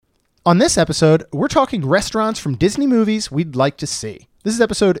On this episode, we're talking restaurants from Disney movies we'd like to see. This is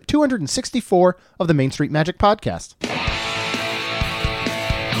episode 264 of the Main Street Magic Podcast.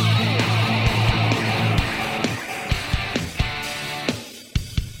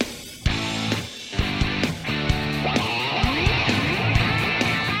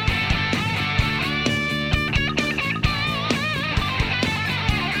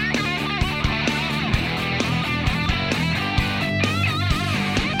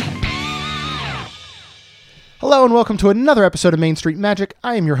 Hello and welcome to another episode of Main Street Magic.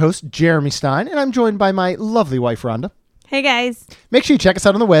 I am your host, Jeremy Stein, and I'm joined by my lovely wife, Rhonda. Hey, guys. Make sure you check us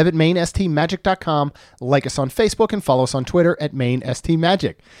out on the web at mainstmagic.com, like us on Facebook, and follow us on Twitter at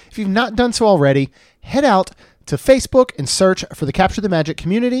mainstmagic. If you've not done so already, head out to Facebook and search for the Capture the Magic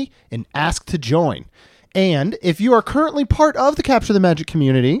community and ask to join. And if you are currently part of the Capture the Magic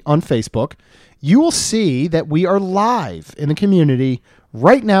community on Facebook, you will see that we are live in the community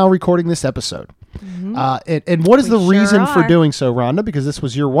right now recording this episode. Mm-hmm. And what is the reason for doing so, Rhonda? Because this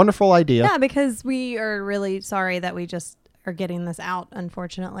was your wonderful idea. Yeah, because we are really sorry that we just are getting this out,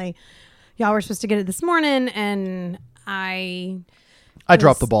 unfortunately. Y'all were supposed to get it this morning, and I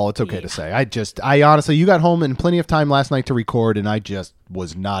dropped the ball. It's okay to say. I honestly, you got home in plenty of time last night to record, and I just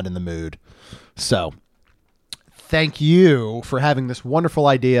was not in the mood. So thank you for having this wonderful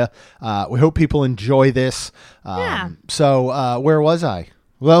idea. We hope people enjoy this. So where was I?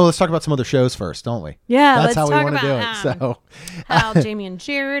 Well, let's talk about some other shows first, don't we? Yeah, that's how let's we talk want to do about, it. So, how Jamie and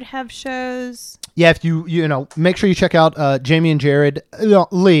Jared have shows. Yeah, if you make sure you check out Jamie and Jared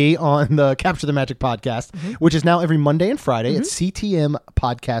Lee on the Capture the Magic podcast, which is now every Monday and Friday at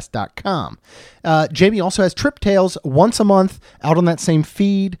ctmpodcast.com. Jamie also has Trip Tales once a month out on that same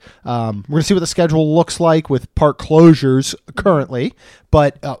feed. We're going to see what the schedule looks like with park closures currently.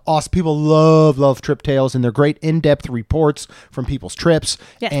 But awesome. People love Trip Tales, and they're great in-depth reports from people's trips.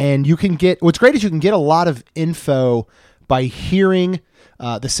 Yes. And what's great is you can get a lot of info by hearing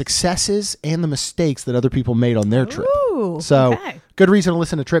the successes and the mistakes that other people made on their trip. Ooh, so good reason to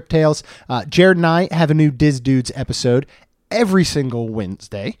listen to Trip Tales. Jared and I have a new Diz Dudes episode every single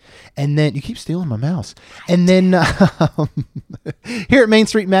Wednesday. And then you keep stealing my mouse. And then here at Main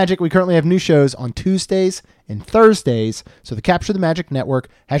Street Magic, we currently have new shows on Tuesdays and Thursdays. So the Capture the Magic Network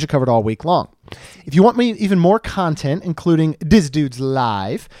has you covered all week long. If you want even more content, including Diz Dudes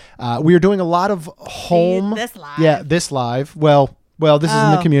Live, we are doing a lot of home. This live. Yeah, this live. Well, this is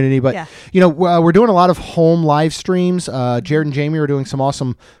in the community, but we're doing a lot of home live streams. Jared and Jamie are doing some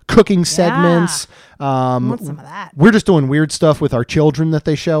awesome cooking segments. I want some of that. We're just doing weird stuff with our children that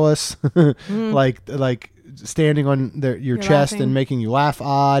they show us, like standing on your chest laughing. And making you laugh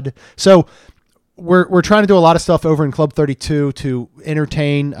odd. So we're trying to do a lot of stuff over in Club 32 to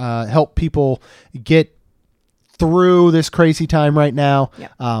entertain, help people get through this crazy time right now.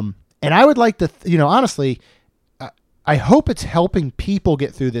 Yep. And I would like to, honestly, I hope it's helping people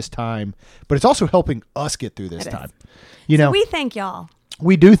get through this time, but it's also helping us get through this time. So we thank y'all.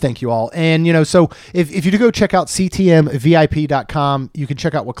 We do thank you all. And, so if you do go check out ctmvip.com, you can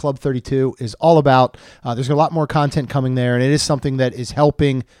check out what Club 32 is all about. There's a lot more content coming there, and it is something that is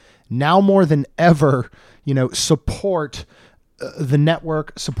helping now more than ever, support the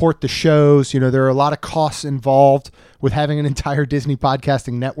network, support the shows. There are a lot of costs involved with having an entire Disney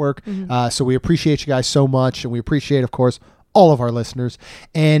podcasting network. So we appreciate you guys so much. And we appreciate, of course, all of our listeners.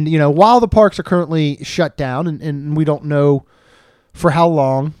 And, while the parks are currently shut down and we don't know for how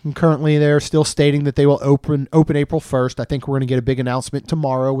long, and currently they're still stating that they will open April 1st. I think we're going to get a big announcement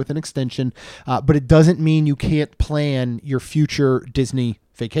tomorrow with an extension. But it doesn't mean you can't plan your future Disney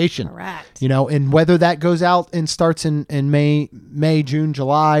vacation. Correct. And whether that goes out and starts in May, June,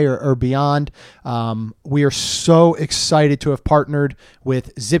 July, or beyond, we are so excited to have partnered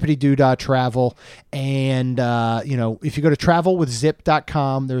with Zippity Doodah Travel. And, if you go to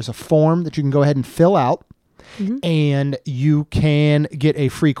travelwithzip.com, there's a form that you can go ahead and fill out, and you can get a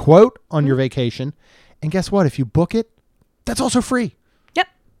free quote on your vacation. And guess what? If you book it, that's also free. Yep.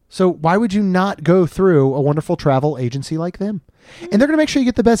 So why would you not go through a wonderful travel agency like them? And they're going to make sure you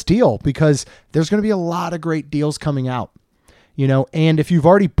get the best deal, because there's going to be a lot of great deals coming out. And if you've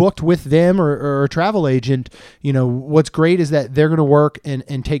already booked with them or a travel agent, what's great is that they're going to work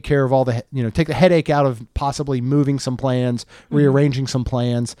and take care of all the, take the headache out of possibly moving some plans, rearranging some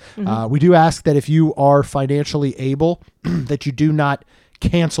plans. We do ask that if you are financially able, that you do not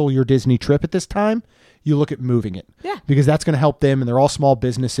cancel your Disney trip at this time. You look at moving it. Yeah. Because that's going to help them, and they're all small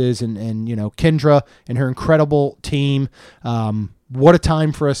businesses, and Kendra and her incredible team. What a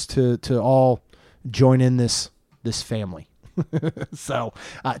time for us to all join in this family. So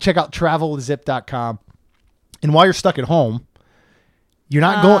check out travelwithzip.com. And while you're stuck at home, You're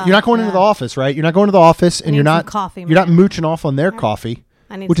not going into the office, right? You're not going to the office, and you're not coffee, you're not mooching off on their coffee,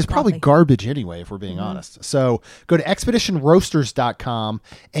 which is probably coffee. garbage anyway, if we're being honest. So go to expeditionroasters.com,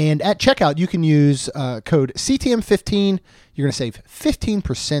 and at checkout you can use code CTM15. You're going to save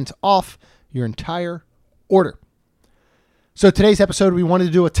 15% off your entire order. So today's episode, we wanted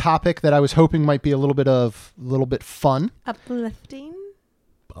to do a topic that I was hoping might be a little bit fun, uplifting.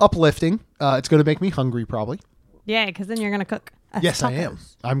 It's going to make me hungry, probably. Yeah, because then you're going to cook. Yes, tacos. I am.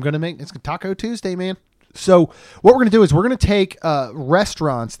 I'm going to make it's Taco Tuesday, man. So what we're going to do is we're going to take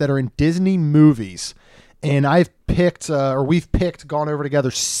restaurants that are in Disney movies, and we've picked, gone over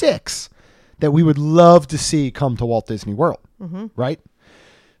together 6 that we would love to see come to Walt Disney World, right?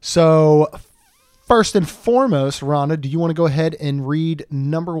 So first and foremost, Rhonda, do you want to go ahead and read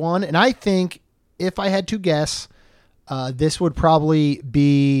number 1? And I think if I had to guess, this would probably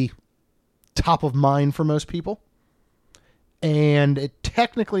be top of mind for most people. And it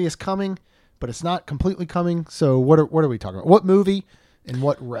technically is coming, but it's not completely coming. So what are we talking about? What movie and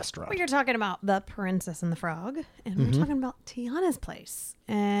what restaurant? Well, you're talking about The Princess and the Frog, and we're talking about Tiana's Place,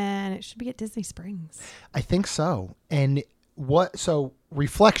 and it should be at Disney Springs. I think so. And so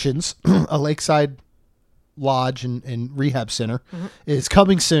Reflections, a lakeside lodge and rehab center, is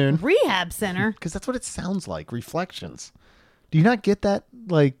coming soon. Rehab center? Because that's what it sounds like, Reflections. Do you not get that?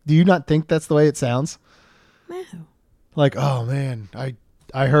 Like, do you not think that's the way it sounds? No. Like, oh man,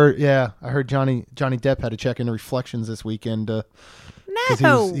 I heard Johnny Depp had to check into Reflections this weekend. No,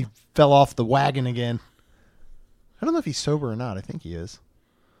 he fell off the wagon again. I don't know if he's sober or not. I think he is.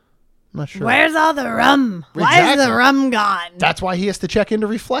 I'm not sure. Where's all the rum? Exactly. Why is the rum gone? That's why he has to check into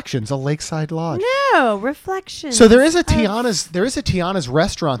Reflections, a lakeside lodge. No, Reflections. So there is a Tiana's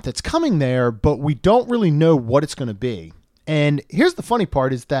restaurant that's coming there, but we don't really know what it's going to be. And here's the funny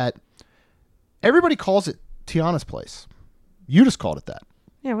part is that everybody calls it Tiana's Place. You just called it that.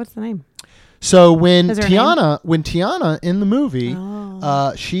 Yeah, what's the name? So when Tiana in the movie,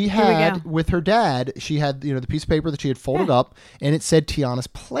 she had with her dad, she had the piece of paper that she had folded up, and it said Tiana's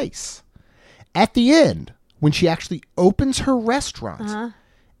Place. At the end, when she actually opens her restaurant,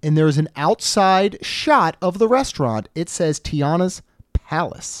 and there is an outside shot of the restaurant, it says Tiana's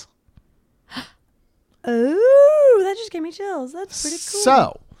Palace. Oh, that just gave me chills. That's pretty cool.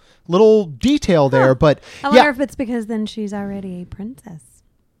 So, little detail there, but I wonder if it's because then she's already a princess.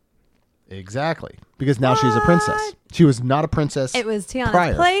 Exactly, because now she's a princess. She was not a princess. It was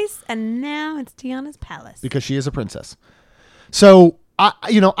Tiana's Place, and now it's Tiana's Palace because she is a princess. So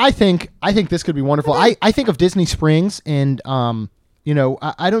I think this could be wonderful. I think of Disney Springs, and I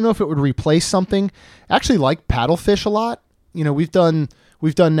don't know if it would replace something. I actually like Paddlefish a lot. We've done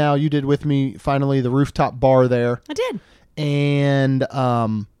now. You did with me finally the rooftop bar there. I did, and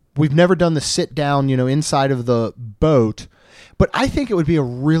we've never done the sit down, inside of the boat. But I think it would be a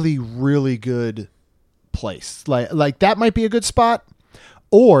really, really good place. Like that might be a good spot.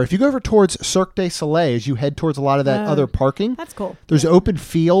 Or if you go over towards Cirque du Soleil, as you head towards a lot of that other parking, that's cool. There's open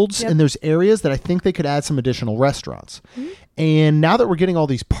fields and there's areas that I think they could add some additional restaurants. And now that we're getting all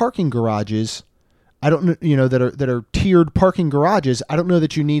these parking garages, I don't know, that are tiered parking garages, I don't know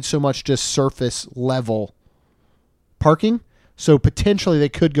that you need so much just surface level parking. So potentially they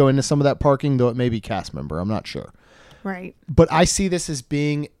could go into some of that parking, though it may be cast member. I'm not sure. Right. But I see this as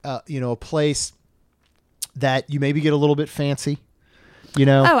being, a place that you maybe get a little bit fancy,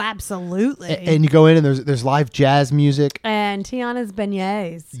 Oh, absolutely. And you go in and there's live jazz music. And Tiana's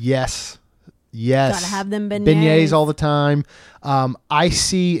beignets. Yes. Gotta have them beignets. Beignets all the time. I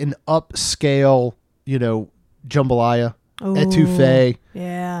see an upscale, jambalaya, etouffee.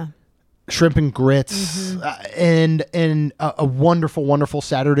 Yeah. Shrimp and grits, and a wonderful, wonderful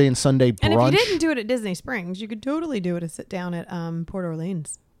Saturday and Sunday brunch. And if you didn't do it at Disney Springs, you could totally do it a sit down at Port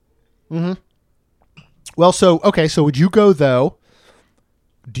Orleans. Well, so would you go though?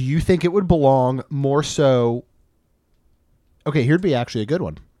 Do you think it would belong more so? Okay, here'd be actually a good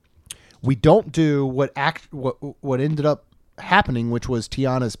one. We don't do what ended up happening, which was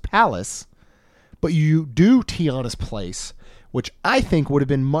Tiana's Palace, but you do Tiana's Place, which I think would have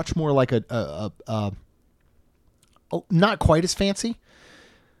been much more like a not quite as fancy.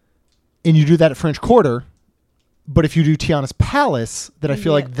 And you do that at French Quarter, but if you do Tiana's Palace, then I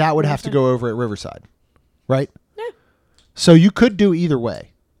feel like that would have to go over at Riverside, right? Yeah. So you could do either way.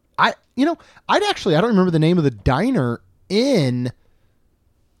 I don't remember the name of the diner in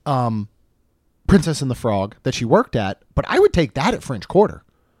Princess and the Frog that she worked at, but I would take that at French Quarter.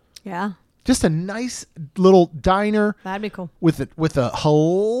 Yeah. Just a nice little diner. That'd be cool. With a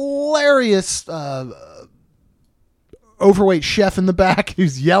hilarious overweight chef in the back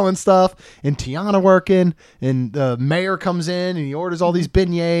who's yelling stuff, and Tiana working, and the mayor comes in and he orders all these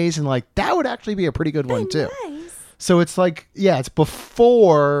beignets, and like that would actually be a pretty good one too. Nice. So it's like, yeah, it's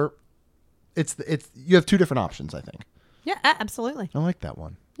before. It's you have two different options, I think. Yeah, absolutely. I like that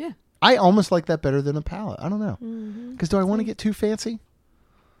one. Yeah. I almost like that better than a palette. I don't know. Because do I want to get too fancy?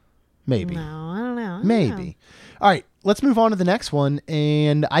 Maybe. No, I don't know. Maybe. All right, let's move on to the next one.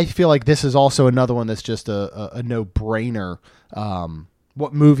 And I feel like this is also another one that's just a no-brainer.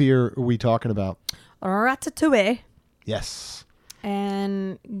 What movie are we talking about? Ratatouille. Yes.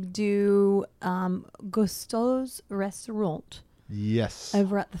 And do Gusteau's Restaurant Yes.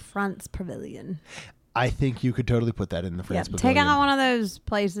 over at the France Pavilion. I think you could totally put that in the France Take Pavilion. out one of those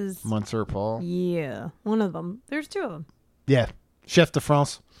places. Monsieur Paul. Yeah, one of them. There's two of them. Yeah. Chef de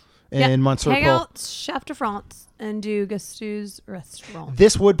France and Monsieur Take Paul. out Chef de France and do Gusteau's Restaurant.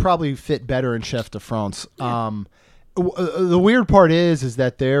 This would probably fit better in Chef de France. The weird part is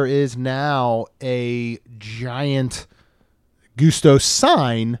that there is now a giant Gusteau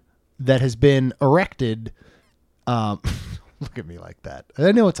sign that has been erected. Look at me like that.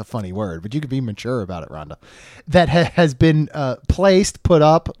 I know it's a funny word, but you could be mature about it, Rhonda. That has been placed, put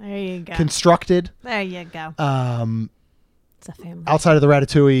up, There you go. constructed. There you go. It's a family. Outside of the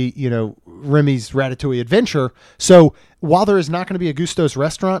Ratatouille, Remy's Ratatouille Adventure. So while there is not going to be a Gusteau's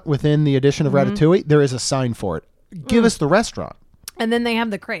restaurant within the edition of Ratatouille, there is a sign for it. Give us the restaurant. And then they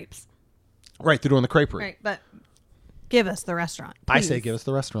have the crepes. Right, they're doing the creperie. Right, but give us the restaurant. I say please. give us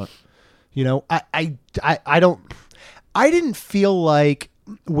the restaurant. I didn't feel like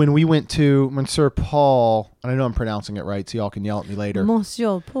when we went to Monsieur Paul, and I know I'm pronouncing it right, so y'all can yell at me later.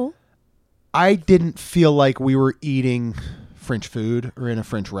 Monsieur Paul. I didn't feel like we were eating French food or in a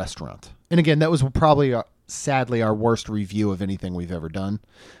French restaurant. And again, that was probably, sadly, our worst review of anything we've ever done.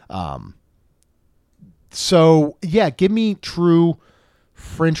 So, yeah, give me true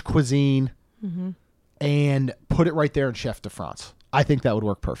French cuisine and put it right there in Chef de France. I think that would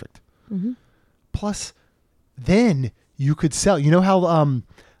work perfect. Plus, then you could sell. You know how,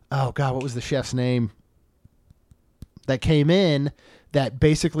 oh, God, what was the chef's name that came in that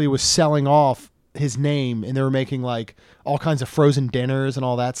basically was selling off his name, and they were making like all kinds of frozen dinners and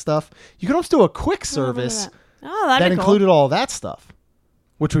all that stuff? You could almost do a quick service Oh, that'd that be cool. included all that stuff,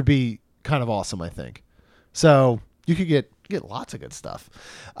 which would be kind of awesome, I think. So you could get lots of good stuff.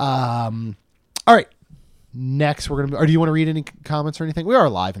 All right. Next, we're gonna. Or do you want to read any comments or anything? We are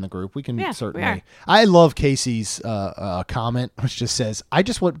live in the group. We can certainly. we are. I love Casey's comment, which just says, "I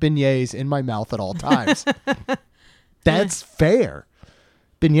just want beignets in my mouth at all times." That's fair.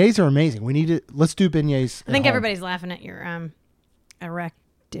 Beignets are amazing. We need to. Let's do beignets. I think everybody's laughing at your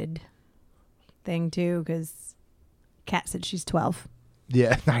erected thing too, because Kat said she's 12.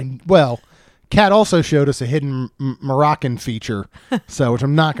 Yeah. Well, Kat also showed us a hidden Moroccan feature, so which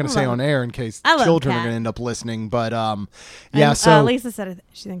I'm not going to say on air in case I love children are Kat. going to end up listening. But yeah, And, so Lisa said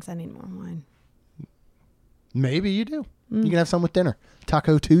she thinks I need more wine. maybe you do. You can have some with dinner.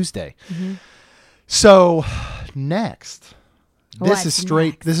 Taco Tuesday. So next, this is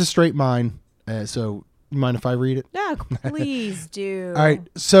straight. next? This is straight mine. So you mind if I read it? No, please do. All right.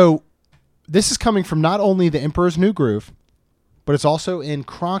 So this is coming from not only the Emperor's New Groove, but it's also in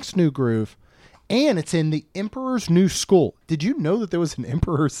Kronk's New Groove, and it's in the Emperor's New School. Did you know that there was an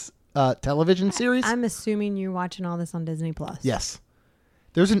Emperor's television series? I'm assuming you're watching all this on Disney Plus. Yes.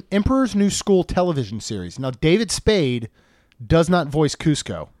 There's an Emperor's New School television series. Now, David Spade does not voice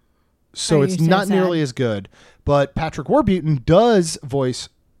Cusco, so Oh, it's you're so not sad. nearly as good. But Patrick Warburton does voice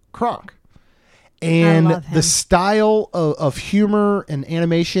Kronk. And love him. the style of humor and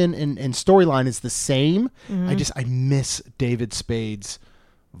animation and storyline is the same. I miss David Spade's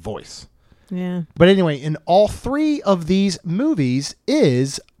voice. Yeah. But anyway, in all three of these movies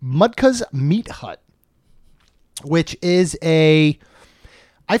is Mudka's Meat Hut, which is I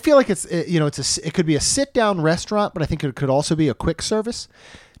feel like it could be a sit down restaurant, but I think it could also be a quick service.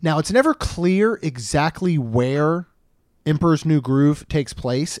 Now, it's never clear exactly where Emperor's New Groove takes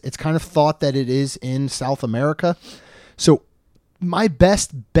place. It's kind of thought that it is in South America. So my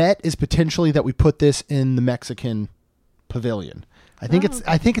best bet is potentially that we put this in the Mexican pavilion. I think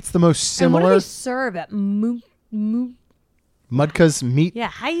it's the most And what do similar. they serve at Mudka's Meat. Yeah,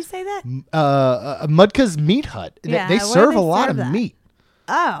 how you say that? Mudka's Meat Hut. Yeah, They where do serve they a lot serve of that? meat.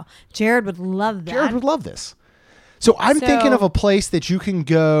 Oh, Jared would love that. Jared would love this. So I'm thinking of a place that you can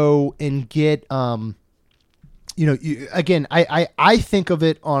go and get. I think of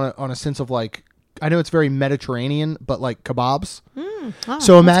it on a sense of like I know it's very Mediterranean, but like kebabs. Oh,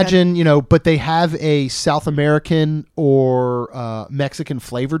 So that's good. imagine, but they have a South American or Mexican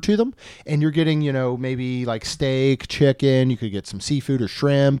flavor to them, and you're getting, maybe like steak, chicken. You could get some seafood or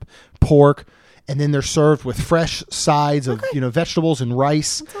shrimp, pork, and then they're served with fresh sides of, vegetables and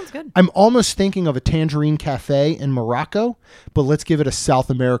rice. That sounds good. I'm almost thinking of a Tangerine Cafe in Morocco, but let's give it a South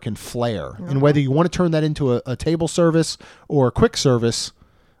American flair. And whether you want to turn that into a table service or a quick service,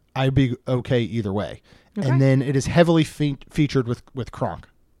 I'd be okay either way. Okay. And then it is heavily featured with Kronk,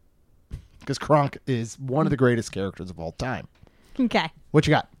 because Kronk is one of the greatest characters of all time. Okay. What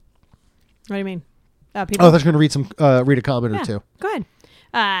you got? What do you mean? People. Oh, I was going to read a comment or two. Go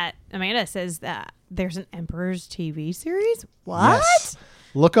ahead. Amanda says that there's an Emperor's TV series. What? Yes.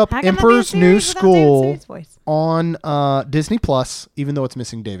 Look up How can that be a Emperor's New series without David School Spade's voice? on Disney Plus, even though it's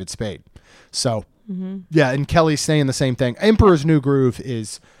missing David Spade. So, yeah, and Kelly's saying the same thing. Emperor's New Groove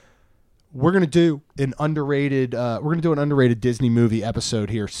is. We're gonna do an underrated. Disney movie episode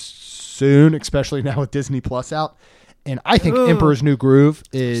here soon, especially now with Disney Plus out. And I think Emperor's New Groove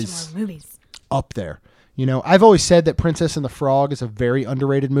is Some more movies. up there. I've always said that Princess and the Frog is a very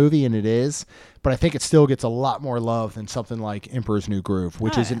underrated movie, and it is. But I think it still gets a lot more love than something like Emperor's New Groove,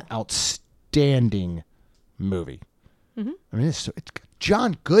 which is an outstanding movie. I mean, it's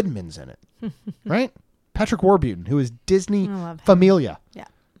John Goodman's in it, right? Patrick Warburton, who is Disney I love him. Familia. Yeah.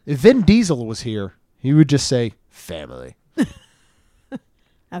 If Vin Diesel was here, he would just say family.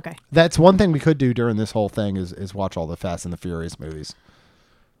 Okay. That's one thing we could do during this whole thing is watch all the Fast and the Furious movies.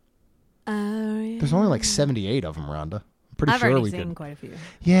 Yeah. There's only like 78 of them, Rhonda. I'm pretty I've sure already we seen could. quite a few.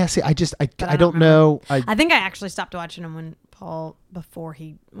 Yeah, see, I I don't know. I think I actually stopped watching them when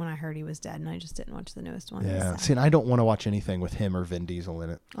I heard he was dead, and I just didn't watch the newest one. Yeah, So. see, and I don't want to watch anything with him or Vin Diesel in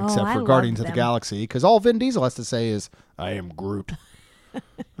it, Oh, except I for love Guardians of the them. Galaxy, because all Vin Diesel has to say is, "I am Groot."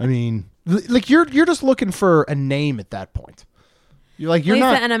 I mean, like you're just looking for a name at that point. You're Lisa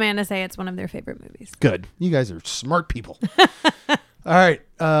not and Amanda say it's one of their favorite movies. good. You guys are smart people. All right,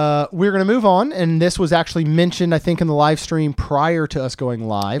 we're gonna move on, and this was actually mentioned, I think, in the live stream prior to us going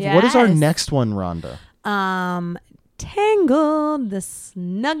live. What is our Yes. next one, Rhonda? Tangled, the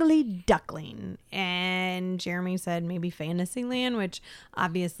Snuggly Duckling. And Jeremy said maybe Fantasyland, which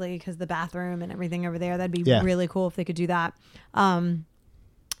obviously, because the bathroom and everything over there, that'd be really cool if they could do that.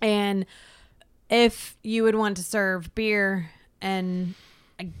 And if you would want to serve beer and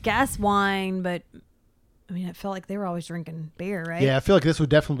I guess wine, but I mean, it felt like they were always drinking beer, right? Yeah, I feel like this would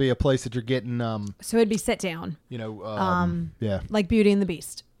definitely be a place that you're getting, So it'd be sit down, yeah, like Beauty and the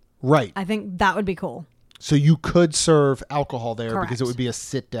Beast. right. I think that would be cool. So you could serve alcohol there Correct. because it would be a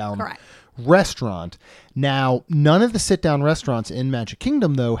sit-down Correct. restaurant. Now, none of the sit-down restaurants in Magic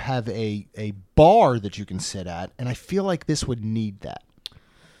Kingdom, though, have a bar that you can sit at, and I feel like this would need that.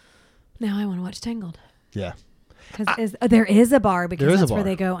 Now I want to watch Tangled. Yeah, Because there is a bar because There is a that's where bar.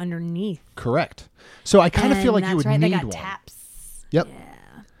 they go underneath. correct. So I kind of feel like you would right, need they got one. taps. Yep. Yeah.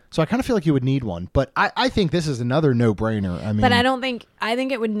 So I kind of feel like you would need one, but I think this is another no-brainer. I mean, But I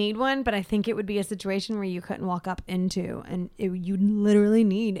think it would need one, but I think it would be a situation where you couldn't walk up into, and you literally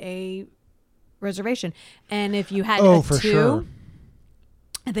need a reservation. And if you had a for two, sure.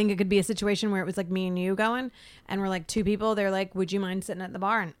 I think it could be a situation where it was like me and you going, and we're like two people. They're like, "Would you mind sitting at the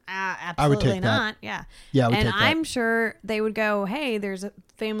bar?" And absolutely take that. not. Yeah, Yeah, I would and take that. I'm sure they would go, "Hey, there's a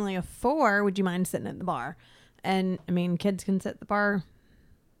family of 4. Would you mind sitting at the bar?" And I mean, kids can sit at the bar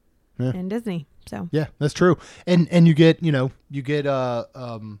in Disney. So Yeah, that's true. And you get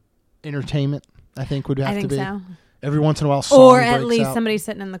entertainment. I think would have I think to be so. every once in a while. Song Or at breaks least out. somebody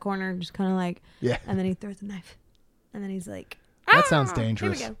sitting in the corner, just kind of like, Yeah, and then he throws a knife, and then he's like, that sounds "Ah, here we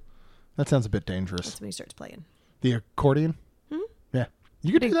dangerous. go." That sounds a bit dangerous. That's when he starts playing. The accordion. Yeah,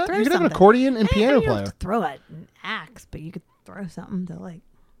 you could do that. Throw You could have an something. accordion and Hey, piano you don't have player. to throw an axe, but you could throw something to like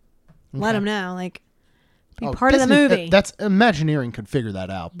let him know, like be part of the Disney- movie. That's Imagineering could figure that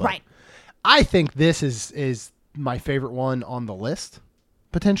out. But Right. I think this is my favorite one on the list,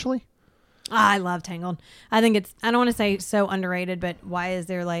 potentially. I love Tangled. I think I don't want to say so underrated, but why is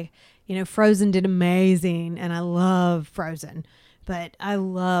there like, Frozen did amazing and I love Frozen, but I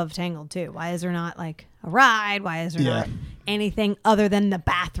love Tangled too. Why is there not like a ride? Why is there not anything other than the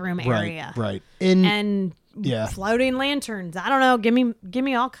bathroom area? Right. And Yeah. floating lanterns. I don't know. Give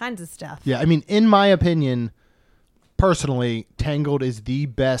me all kinds of stuff. Yeah, I mean, in my opinion, personally, Tangled is the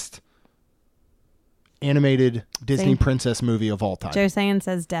best animated Disney Same. princess movie of all time. Joe Sand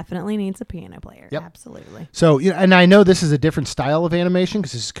says definitely needs a piano player. Yep. Absolutely. So, and I know this is a different style of animation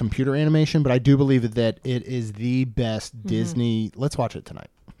because this is computer animation, but I do believe that it is the best Disney. Let's watch it tonight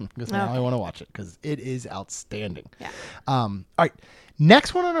because now Okay. I want to watch it because it is outstanding. Yeah. All right.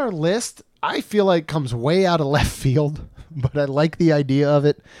 Next one on our list, I feel like comes way out of left field, but I like the idea of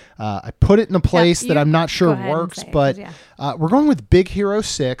it. I put it in a place that I'm not sure works, but we're going with Big Hero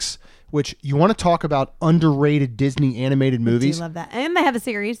 6, which you want to talk about underrated Disney animated movies. I love that. And they have a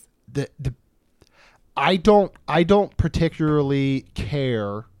series. I don't particularly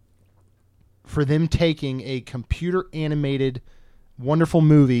care for them taking a computer animated wonderful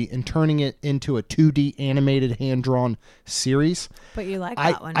movie and turning it into a 2D animated hand-drawn series. But you like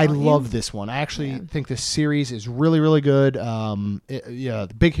that one, I love this one. I actually think this series is really, really good. The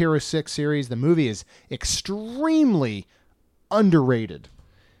Big Hero 6 series, the movie is extremely underrated.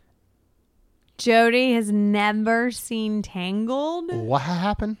 Jody has never seen Tangled. What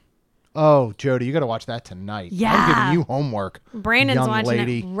happened? Oh, Jody, you got to watch that tonight. Yeah. I'm giving you homework. Brandon's watching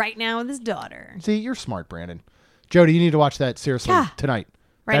it right now with his daughter. See, you're smart, Brandon. Jody, you need to watch that seriously tonight.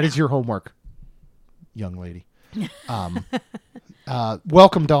 That is your homework, young lady.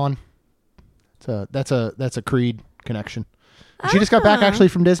 Welcome, Dawn. That's a Creed connection. She just got back actually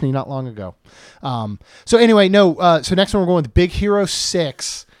from Disney not long ago. So anyway, so next one we're going with Big Hero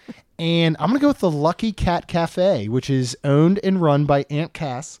 6. And I'm going to go with the Lucky Cat Cafe, which is owned and run by Aunt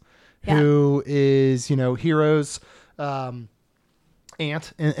Cass, who is, Hero's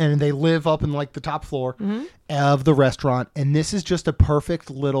aunt, and they live up in like the top floor of the restaurant. And this is just a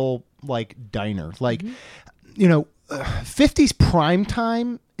perfect little like diner. Like, 50s prime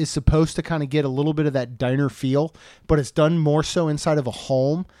time is supposed to kind of get a little bit of that diner feel, but it's done more so inside of a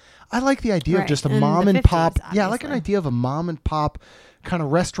home. I like the idea of just a mom and pop. Obviously. Yeah, I like an idea of a mom and pop kind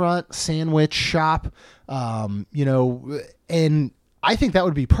of restaurant, sandwich shop, and I think that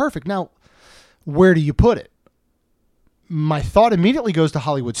would be perfect. Now, where do you put it? My thought immediately goes to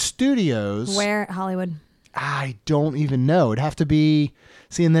Hollywood Studios. Where at Hollywood? I don't even know. It'd have to be,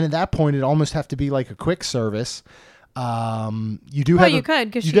 and then at that point, it'd almost have to be like a quick service. You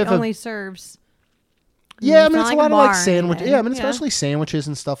could, because she only serves. Yeah, I mean, it's a lot of like sandwiches. Yeah, I mean, especially sandwiches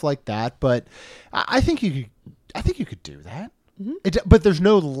and stuff like that. But I think you could do that. Mm-hmm. But there's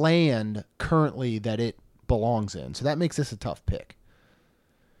no land currently that it belongs in, so that makes this a tough pick.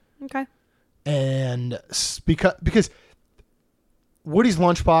 Okay. And because Woody's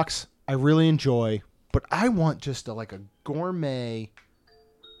Lunchbox, I really enjoy, but I want just a gourmet,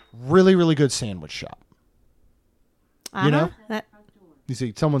 really, really good sandwich shop. You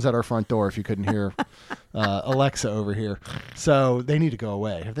see, someone's at our front door. If you couldn't hear Alexa over here, so they need to go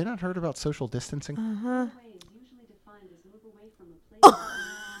away. Have they not heard about social distancing?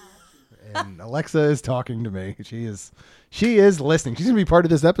 And Alexa is talking to me. She is listening. She's gonna be part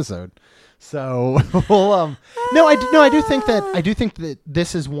of this episode. So, I do think that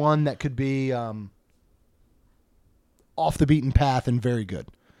this is one that could be off the beaten path and very good.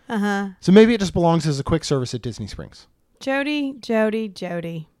 So maybe it just belongs as a quick service at Disney Springs. Jody.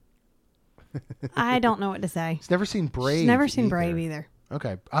 I don't know what to say. She's never seen Brave. She's never seen Brave either.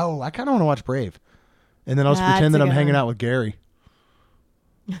 Okay. Oh, I kind of want to watch Brave, and then I'll just pretend that I'm hanging out with Gary.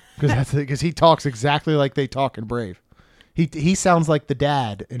 Because he talks exactly like they talk in Brave. He sounds like the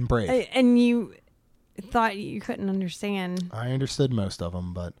dad in Brave. And you thought you couldn't understand. I understood most of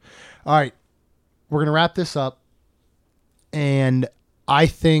them, but all right, we're gonna wrap this up. And I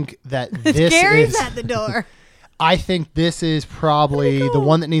think that this Gary's at the door. I think this is probably the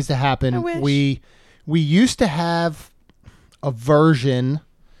one that needs to happen. I wish. We used to have a version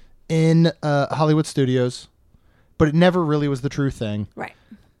in Hollywood Studios, but it never really was the true thing. Right.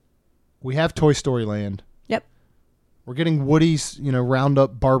 We have Toy Story Land. Yep. We're getting Woody's,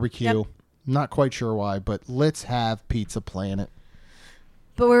 Roundup barbecue. Yep. Not quite sure why, but let's have Pizza Planet.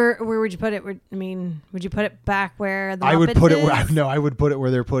 But where would you put it? Would you put it back where the Muppets I would put is? I would put it where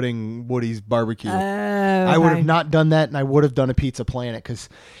they're putting Woody's barbecue. Okay. I would have not done that, and I would have done a Pizza Planet, because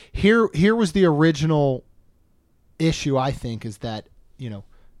here was the original issue. I think is that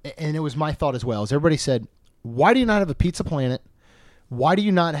and it was my thought as well. Is everybody said, why do you not have a Pizza Planet? Why do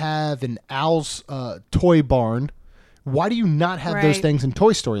you not have an Al's Toy Barn? Why do you not have those things in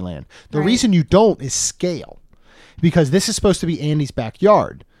Toy Story Land? The reason you don't is scale. Because this is supposed to be Andy's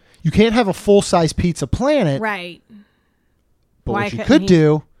backyard. You can't have a full-size Pizza Planet. Right. But what you could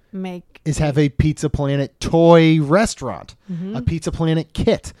do is have a Pizza Planet toy restaurant. Mm-hmm. A Pizza Planet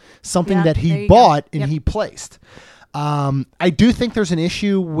kit. Something that he bought and he placed. I do think there's an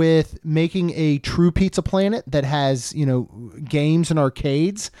issue with making a true Pizza Planet that has, games and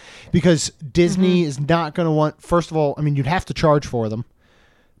arcades, because Disney is not going to want, first of all, you'd have to charge for them,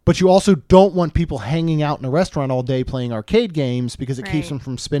 but you also don't want people hanging out in a restaurant all day playing arcade games, because it keeps them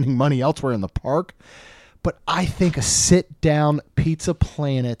from spending money elsewhere in the park. But I think a sit-down Pizza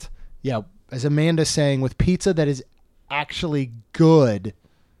Planet, as Amanda's saying, with pizza that is actually good,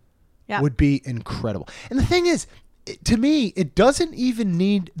 Yeah. would be incredible. And the thing is, to me, it doesn't even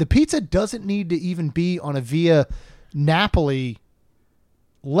need, the pizza doesn't need to even be on a Via Napoli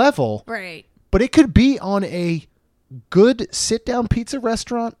level, Right. but it could be on a good sit-down pizza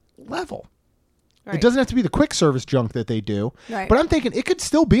restaurant level. Right. It doesn't have to be the quick service junk that they do. Right. But I'm thinking it could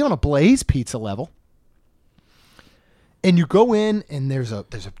still be on a Blaze pizza level. And you go in and there's a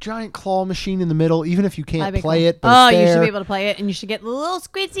giant claw machine in the middle, even if you can't That'd be play cool. it. But it's You should there. be able to play it, and you should get little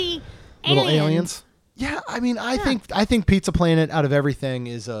squishy Little aliens. Yeah, I mean, I think Pizza Planet out of everything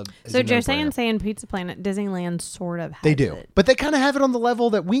is a. Is So a Jose's no-brainer. saying Pizza Planet, Disneyland sort of has They do, it. but they kind of have it on the level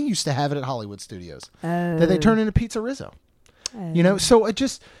that we used to have it at Hollywood Studios. That they turn into Pizza Rizzo. You know, so it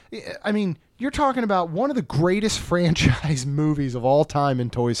just, I mean, you're talking about one of the greatest franchise movies of all time in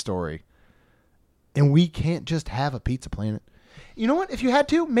Toy Story, and we can't just have a Pizza Planet. You know what? If you had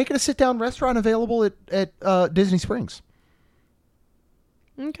to, make it a sit-down restaurant available at Disney Springs.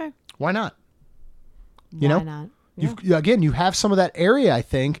 Okay. Why not? Why know? not? Yeah. Again, you have some of that area, I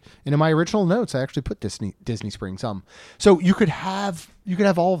think, and in my original notes, I actually put Disney Springs. So you could have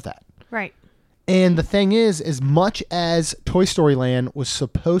all of that. Right. And the thing is, as much as Toy Story Land was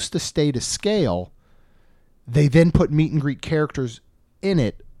supposed to stay to scale, they then put meet and greet characters in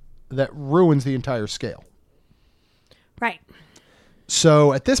it that ruins the entire scale. Right.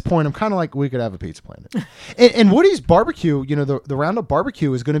 So at this point, I'm kind of like, we could have a Pizza Planet. and Woody's Barbecue, you know, the Roundup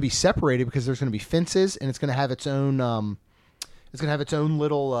Barbecue is going to be separated because there's going to be fences and it's going to have its own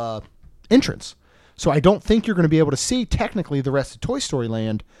little entrance. So I don't think you're going to be able to see technically the rest of Toy Story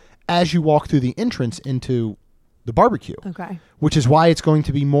Land as you walk through the entrance into the barbecue. Okay. Which is why it's going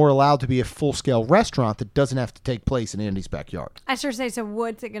to be more allowed to be a full-scale restaurant that doesn't have to take place in Andy's backyard. I sure say. So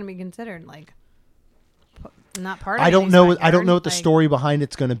what's it going to be considered? Like, not part of I don't Andy's know. I backyard? don't know what the Like, story behind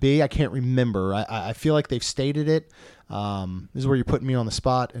it's going to be. I can't remember. I feel like they've stated it. This is where you're putting me on the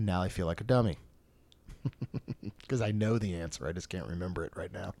spot, and now I feel like a dummy because I know the answer. I just can't remember it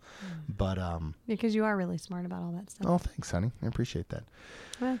right now. But Because you are really smart about all that stuff. oh, thanks, honey. I appreciate that.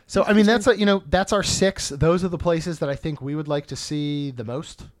 Well, So I mean, that's that's our 6. Those are the places that I think we would like to see the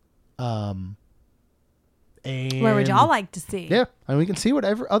most. And where would y'all like to see? Yeah, and we can see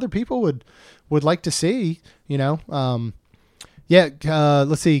whatever other people would like to see. You know,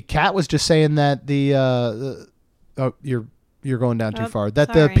 let's see. Kat was just saying that you're going down too far.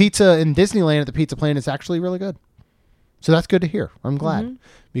 That sorry. the pizza in Disneyland at the Pizza Planet is actually really good. So that's good to hear. I'm glad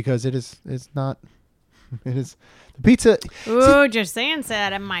because it is. It's not. It is the pizza. Ooh, Josean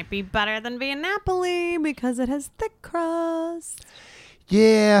said it might be better than Via Napoli because it has thick crust.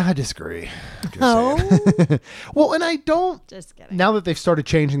 Yeah, I disagree. Just Oh. saying. Well, and I don't. Just kidding. Now that they've started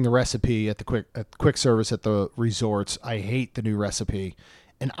changing the recipe at the quick service at the resorts, I hate the new recipe.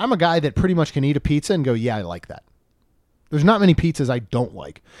 And I'm a guy that pretty much can eat a pizza and go, yeah, I like that. There's not many pizzas I don't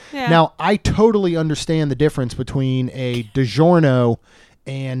like. Yeah. Now, I totally understand the difference between a DiGiorno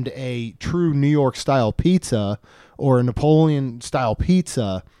and a true New York style pizza or a Napoleon style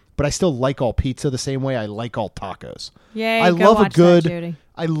pizza, but I still like all pizza the same way I like all tacos. Yay, I go love a watch good that, Judy.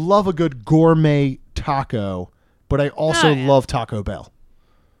 I love a good gourmet taco, but I also Oh, yeah. love Taco Bell.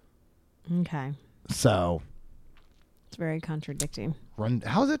 Okay. So, It's very contradicting.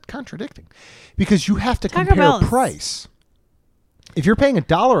 how is it contradicting? Because you have to Taco compare Bell is- price. If you're paying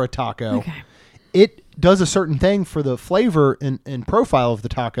 $1 a taco, Okay. it does a certain thing for the flavor and profile of the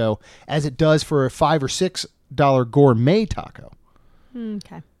taco as it does for a $5 or $6 gourmet taco.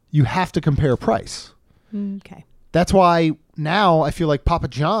 Okay. You have to compare price. Okay. That's why now I feel like Papa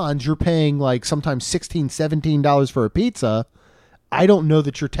John's, you're paying like sometimes $16, $17 for a pizza. I don't know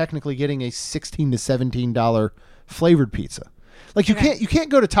that you're technically getting a $16 to $17 flavored pizza. Like you can't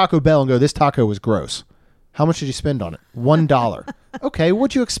go to Taco Bell and go, this taco was gross. How much did you spend on it? $1. Okay,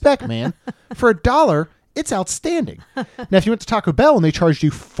 what'd you expect, man? For $1, it's outstanding. Now, if you went to Taco Bell and they charged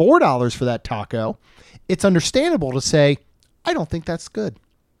you $4 for that taco, it's understandable to say, I don't think that's good.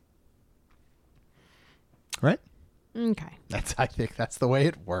 Right? Okay. I think that's the way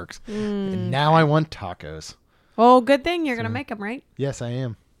it works. And now I want tacos. Well, good thing you're going to make them, right? Yes, I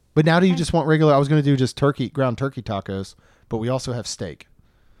am. But now do you just want regular? I was going to do just ground turkey tacos, but we also have steak.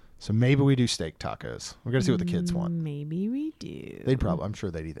 So maybe we do steak tacos. We're going to see what the kids want. Maybe we do. I'm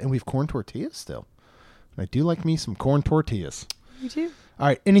sure they'd eat it. And we have corn tortillas still. I do like me some corn tortillas. You too. All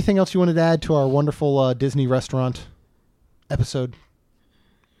right. Anything else you wanted to add to our wonderful Disney restaurant episode?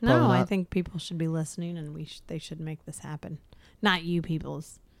 No, Probably I not. think people should be listening, and they should make this happen. Not you,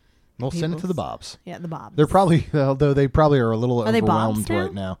 peoples. We'll send it to the Bobs. Yeah, the Bobs. They're probably, although they probably are a little Are they Bobs overwhelmed now?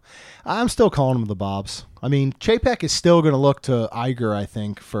 right now. I'm still calling them the Bobs. I mean, Chapek is still going to look to Iger, I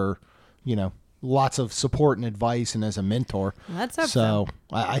think, for, lots of support and advice and as a mentor. Let's hope So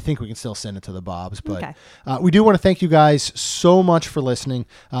I think we can still send it to the Bobs, but Okay. we do want to thank you guys so much for listening.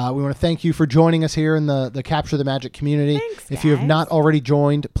 We want to thank you for joining us here in the Capture the Magic community. Thanks, if you have guys. not already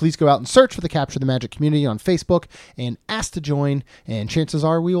joined, please go out and search for the Capture the Magic community on Facebook and ask to join, and chances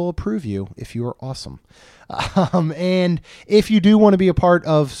are we will approve you if you are awesome. And if you do want to be a part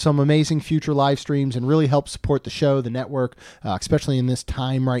of some amazing future live streams and really help support the show, the network, especially in this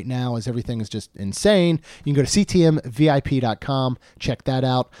time right now as everything is just insane, you can go to ctmvip.com, check that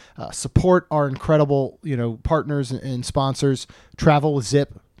out. Support our incredible, partners and sponsors,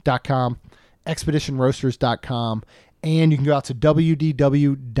 travelwithzip.com, expeditionroasters.com, and you can go out to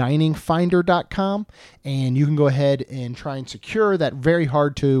www.diningfinder.com, and you can go ahead and try and secure that very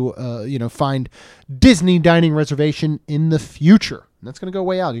hard to, find Disney dining reservation in the future. And that's going to go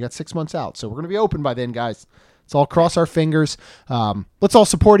way out. You got 6 months out. So we're going to be open by then, guys. Let's all cross our fingers. Let's all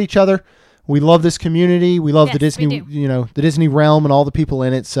support each other. We love this community. We love the Yes, we Disney, do. the Disney realm and all the people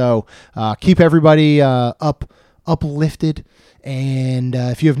in it. So keep everybody uplifted. And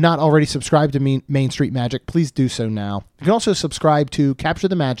if you have not already subscribed to Main Street Magic, please do so now. You can also subscribe to Capture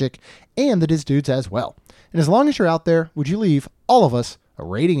the Magic and the Diz Dudes as well. And as long as you're out there, would you leave all of us a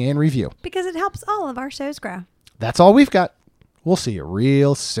rating and review? Because it helps all of our shows grow. That's all we've got. We'll see you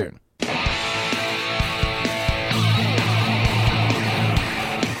real soon.